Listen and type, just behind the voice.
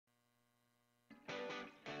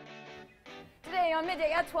Today on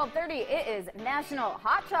Midday at 12:30, it is National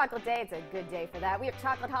Hot Chocolate Day. It's a good day for that. We have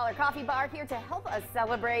Chocolate Holler Coffee Bar here to help us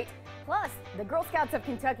celebrate. Plus, the Girl Scouts of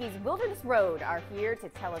Kentucky's Wilderness Road are here to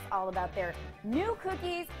tell us all about their new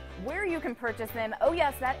cookies, where you can purchase them. Oh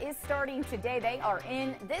yes, that is starting today. They are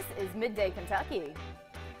in. This is Midday Kentucky.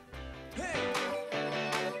 Hey.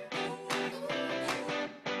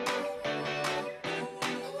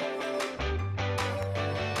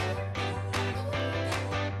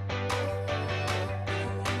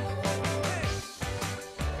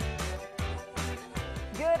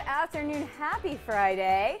 Good afternoon. Happy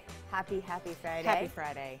Friday. Happy Friday. Happy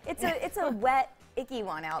Friday. It's a wet, icky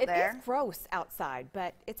one out there. It is gross outside,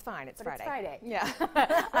 but it's fine. It's Friday. It's Friday.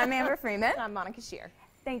 Yeah. I'm Amber Freeman. I'm Monica Shear.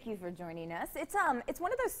 Thank you for joining us. It's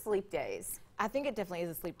one of those sleep days. I think it definitely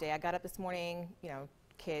is a sleep day. I got up this morning,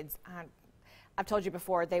 kids. I've told you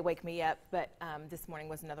before, they wake me up, but this morning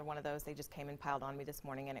was another one of those. They just came and piled on me this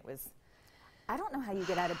morning, and it was... I don't know how you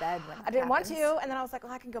get out of bed when I didn't want to, and then I was like,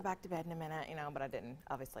 well, I can go back to bed in a minute, but I didn't,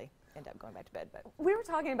 obviously, end up going back to bed. But we were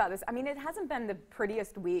talking about this. I mean, it hasn't been the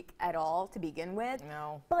prettiest week at all to begin with.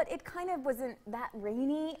 No. But it kind of wasn't that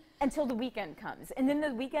rainy until the weekend comes. And then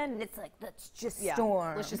the weekend, it's like, let's just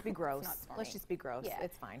storm. Let's just be gross. It's not Let's just be gross. Yeah.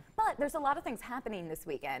 It's fine. But there's a lot of things happening this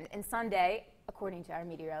weekend. And Sunday, according to our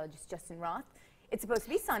meteorologist, Justin Roth, it's supposed to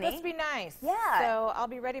be sunny. It's supposed to be nice. Yeah. So I'll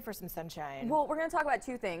be ready for some sunshine. Well, we're going to talk about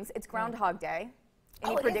two things. It's Groundhog Day.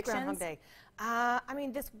 Any predictions? It is Groundhog Day. I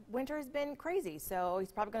mean, this winter has been crazy, so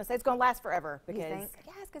he's probably going to say it's going to last forever. Because, you think?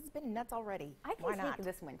 Yes, because it's been nuts already. I can take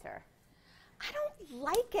this winter. I don't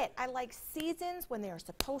like it. I like seasons when they are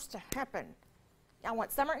supposed to happen. I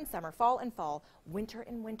want summer and summer, fall and fall, winter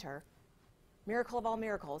and winter, miracle of all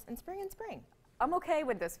miracles, and spring and spring. I'm okay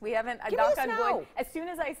with this. We haven't, Give knock me the on snow. wood. As soon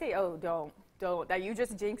as I say, oh, don't, that you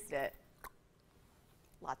just jinxed it.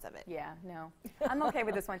 Lots of it. Yeah, no. I'm okay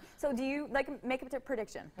with this one. So do you make a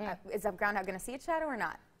prediction? Is the groundhog going to see its shadow or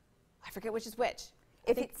not? I forget which is which.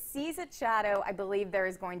 If it sees its shadow, I believe there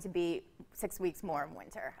is going to be 6 weeks more of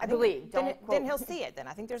winter. I believe. Then he'll see it. Then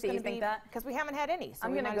I think there's going to be that because we haven't had any. So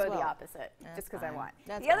I'm going to go the opposite just because I want.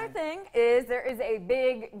 That's the other thing is there is a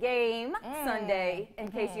big game Sunday.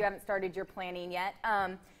 In case you haven't started your planning yet,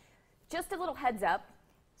 just a little heads up.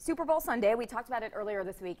 Super Bowl Sunday, we talked about it earlier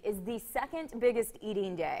this week, is the second biggest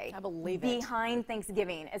eating day. I believe it. Behind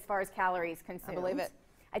Thanksgiving as far as calories consumed. I believe it.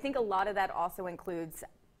 I think a lot of that also includes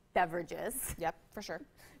beverages. Yep, for sure.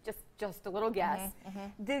 Just a little guess.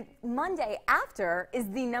 The Monday after is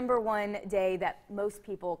the #1 day that most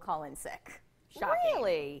people call in sick. Shocking.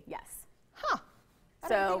 Really? Yes. Huh. I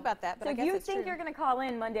didn't think about that, but I guess if you it's think true. you're going to call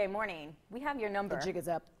in Monday morning, we have your number. The jig is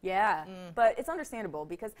up. Yeah, but it's understandable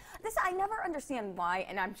because I never understand why,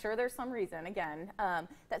 and I'm sure there's some reason, again,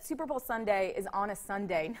 that Super Bowl Sunday is on a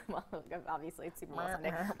Sunday. Well, obviously it's Super Bowl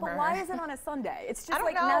Sunday, but why is it on a Sunday? It's just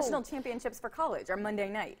like national championships for college or Monday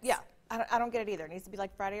nights. Yeah. I don't get it either. It needs to be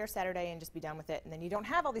like Friday or Saturday and just be done with it. And then you don't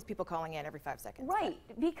have all these people calling in every 5 seconds. Right.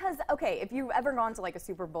 Because, okay, if you've ever gone to like a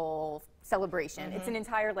Super Bowl celebration, it's an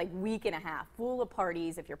entire week and a half full of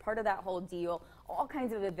parties. If you're part of that whole deal, all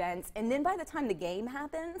kinds of events. And then by the time the game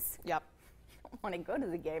happens, Yep. you don't want to go to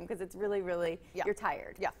the game because it's really, you're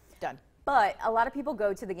tired. Yeah, done. But a lot of people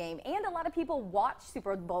go to the game, and a lot of people watch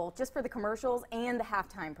Super Bowl just for the commercials and the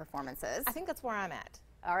halftime performances. I think that's where I'm at.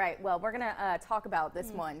 All right, well, we're going to talk about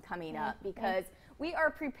this one coming up because we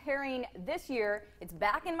are preparing this year. It's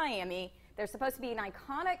back in Miami. There's supposed to be an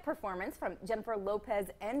iconic performance from Jennifer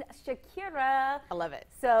Lopez and Shakira. I love it.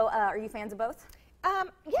 So are you fans of both?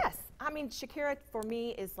 Yes. I mean, Shakira for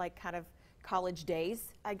me is like kind of college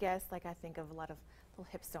days, I guess. Like I think of a lot of little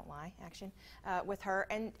hips don't lie action with her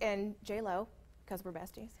and J-Lo. Because we're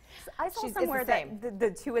besties. So I saw somewhere that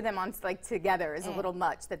the two of them on together is a little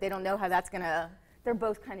much, that they don't know how that's going to... They're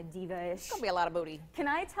both kind of diva-ish. It's going to be a lot of booty. Can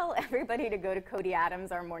I tell everybody to go to Cody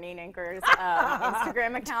Adams, our morning anchor's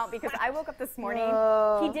Instagram account? Because I woke up this morning.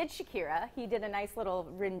 He did Shakira. He did a nice little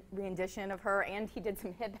rendition of her, and he did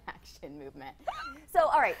some hip action movement. So,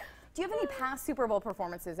 all right. Do you have any past Super Bowl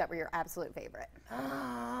performances that were your absolute favorite?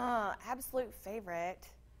 Absolute favorite?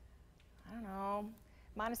 I don't know.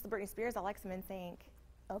 Minus the Britney Spears, I like some NSYNC.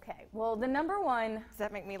 Okay, well, the #1... Does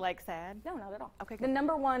that make me, sad? No, not at all. Okay, good. The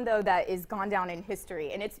 #1, though, that is gone down in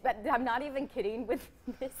history, and I'm not even kidding with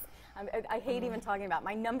this. I hate even talking about it.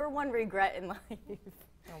 My #1 regret in life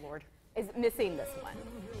oh, Lord. is missing this one.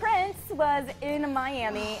 Prince was in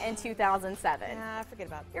Miami in 2007. Nah, forget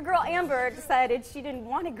about it. Your girl Amber decided she didn't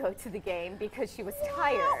want to go to the game because she was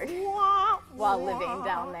tired while living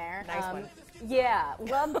down there. Nice one. Yeah,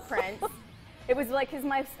 loved Prince. It was like his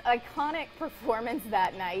most iconic performance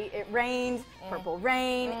that night. It rained, purple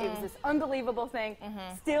rain. It was this unbelievable thing.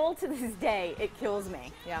 Still to this day, it kills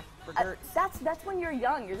me. Yeah, that's when you're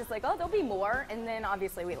young. You're just like, oh, there'll be more, and then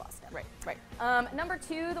obviously we lost it. Right. Number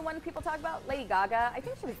 2, the one people talk about, Lady Gaga. I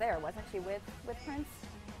think she was there, wasn't she, with Prince?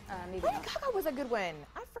 Maybe Lady not. Gaga was a good one.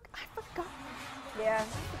 I forgot. Yeah.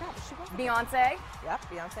 I forgot she was. Beyonce. Yep,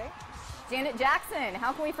 Beyonce. Janet Jackson.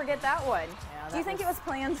 How can we forget that one? Yeah, Do you that think was- it was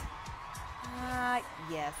planned?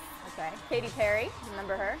 Yes. Okay. Katy Perry.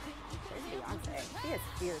 Remember her? There's Beyonce. She is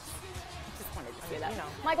fierce. Just wanted to see that. You know.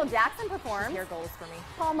 Michael Jackson performed. Hair goals for me.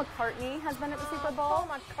 Paul McCartney has been at the Super Bowl. Paul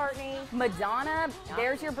McCartney. Madonna. Yeah.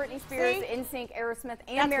 There's your Britney Spears, See? NSYNC, Aerosmith,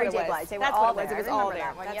 and That's Mary what it J. was. Blige. They were That's all what it was. there. It was I all remember there.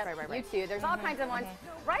 that one. That's Yep. right. You too. There's all kinds of ones.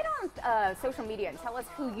 Right on social media and tell us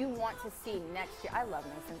who you want to see next year. I love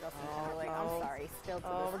me some Justin Timberlake. I'm sorry. Still to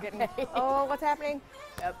Oh, this we're getting. day. Oh, what's happening?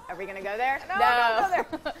 Yep. Are we going to go there? No,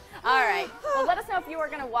 don't go there. All right. Well, let us know if you are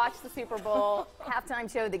going to watch the Super Bowl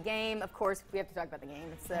halftime show, the game. Of course, we have to talk about the game.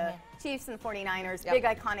 It's the Chiefs and the 49ers. Yep. Big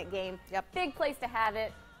iconic game. Yep. Big place to have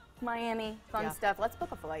it. Miami. Fun Yeah. stuff. Let's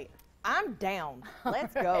book a flight. I'm down.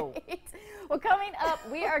 Let's go. Right. Well, coming up,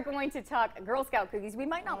 we are going to talk Girl Scout cookies. We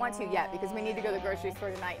might not want to yet because we need to go to the grocery store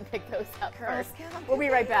tonight and pick those up Girl first. Scout We'll be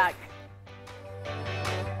right back.